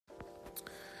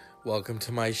Welcome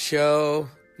to my show.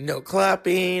 No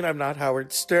clapping. I'm not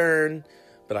Howard Stern,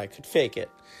 but I could fake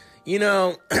it.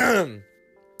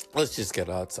 Let's just get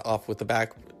off with the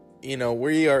back.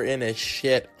 We are in a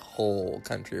shit hole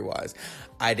country-wise.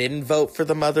 I didn't vote for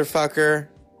the motherfucker.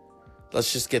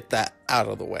 Let's just get that out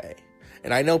of the way.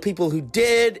 And I know people who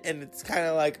did, and it's kind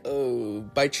of like, oh,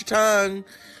 bite your tongue.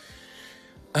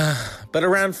 But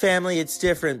around family, it's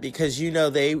different because,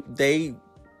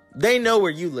 they know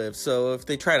where you live. So if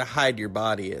they try to hide your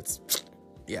body,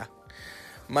 yeah.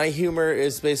 My humor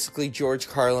is basically George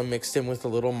Carlin mixed in with a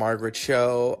little Margaret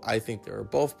Cho. I think they were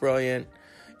both brilliant.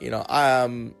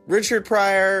 Richard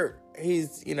Pryor,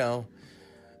 he's,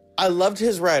 I loved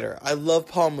his writer. I love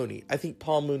Paul Mooney. I think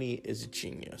Paul Mooney is a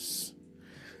genius.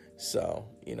 So,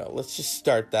 let's just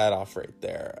start that off right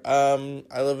there.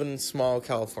 I live in a small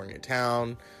California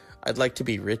town. I'd like to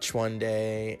be rich one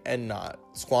day and not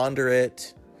squander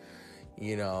it.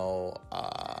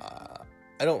 I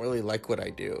don't really like what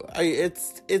I do.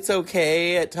 It's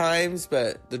okay at times,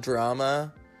 but the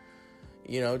drama,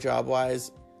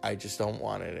 job-wise, I just don't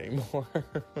want it anymore.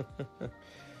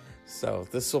 So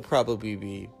this will probably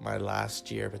be my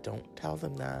last year, but don't tell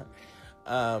them that.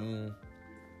 I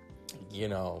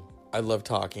love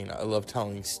talking. I love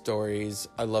telling stories.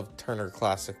 I love Turner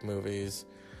Classic Movies.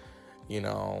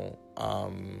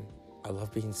 I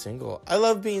love being single. I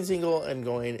love being single and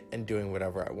going and doing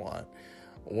whatever I want.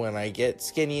 When I get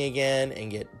skinny again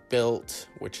and get built,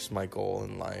 which is my goal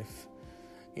in life,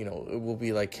 it will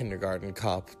be like Kindergarten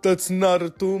Cop. That's not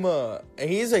a tumor. And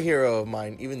he's a hero of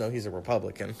mine, even though he's a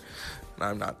Republican.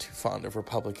 I'm not too fond of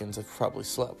Republicans. I've probably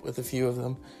slept with a few of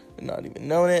them and not even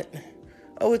known it.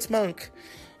 Oh, it's Monk.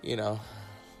 It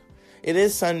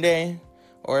is Sunday.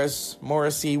 Or as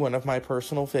Morrissey, one of my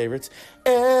personal favorites,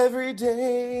 every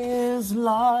day is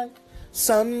like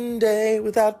Sunday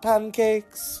without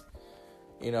pancakes.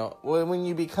 When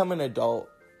you become an adult,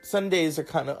 Sundays are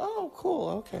kind of, oh, cool,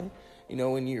 okay.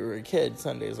 When you were a kid,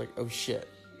 Sundays like, oh, shit,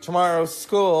 tomorrow's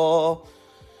school.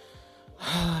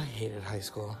 I hated high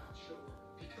school.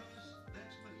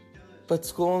 But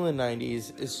school in the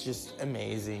 90s is just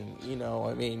amazing, you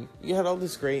had all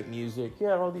this great music, you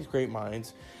had all these great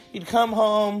minds. You'd come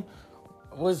home,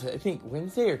 I think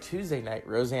Wednesday or Tuesday night,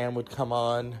 Roseanne would come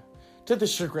on, to the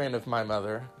chagrin of my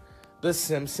mother. The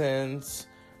Simpsons.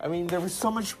 There was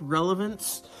so much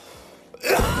relevance.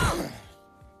 I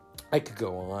could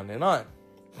go on and on.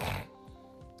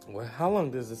 Well, how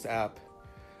long does this app?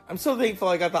 I'm so thankful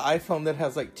I got the iPhone that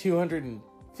has like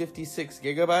 256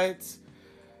 gigabytes.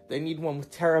 They need one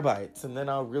with terabytes, and then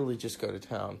I'll really just go to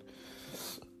town.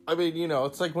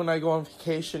 It's like when I go on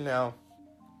vacation now,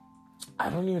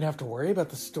 I don't even have to worry about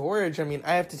the storage. I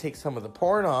have to take some of the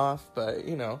porn off, but,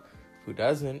 who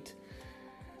doesn't?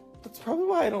 That's probably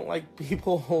why I don't like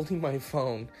people holding my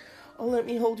phone. Oh, let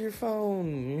me hold your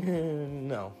phone.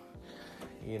 No.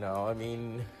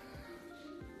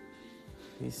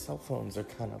 These cell phones are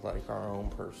kind of like our own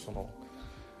personal,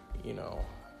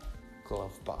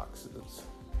 glove boxes.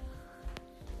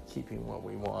 Keeping what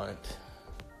we want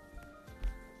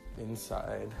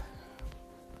inside.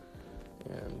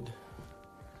 And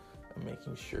I'm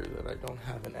making sure that I don't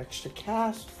have an extra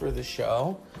cast for the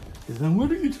show. Because then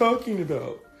what are you talking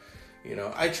about?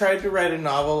 I tried to write a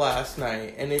novel last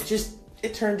night, and it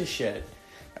turned to shit.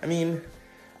 I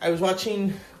was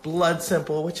watching Blood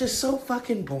Simple, which is so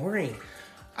fucking boring.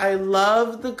 I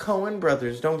love the Coen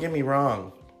brothers, don't get me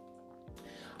wrong.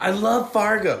 I love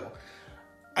Fargo.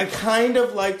 I kind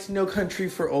of liked No Country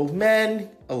for Old Men,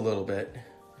 a little bit.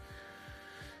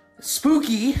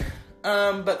 Spooky.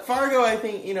 But Fargo, I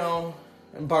think, and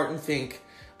Barton Fink.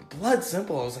 Blood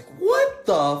Simple, I was like, what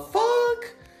the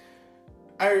fuck?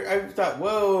 I thought,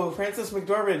 whoa, Frances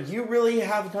McDormand, you really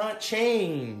have not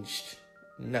changed.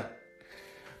 No.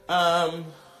 And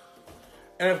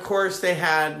of course they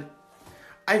had,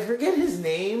 I forget his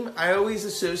name. I always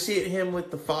associate him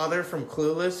with the father from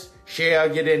Clueless. Shea,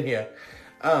 get in here.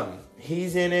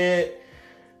 He's in it.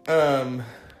 The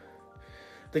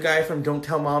guy from Don't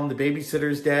Tell Mom the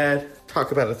Babysitter's Dad.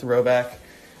 Talk about a throwback.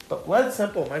 But Blood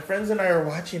Simple, my friends and I were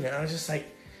watching it. I was just like,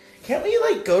 can't we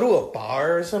go to a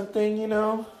bar or something,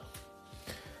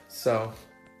 So,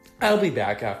 I'll be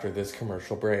back after this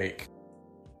commercial break.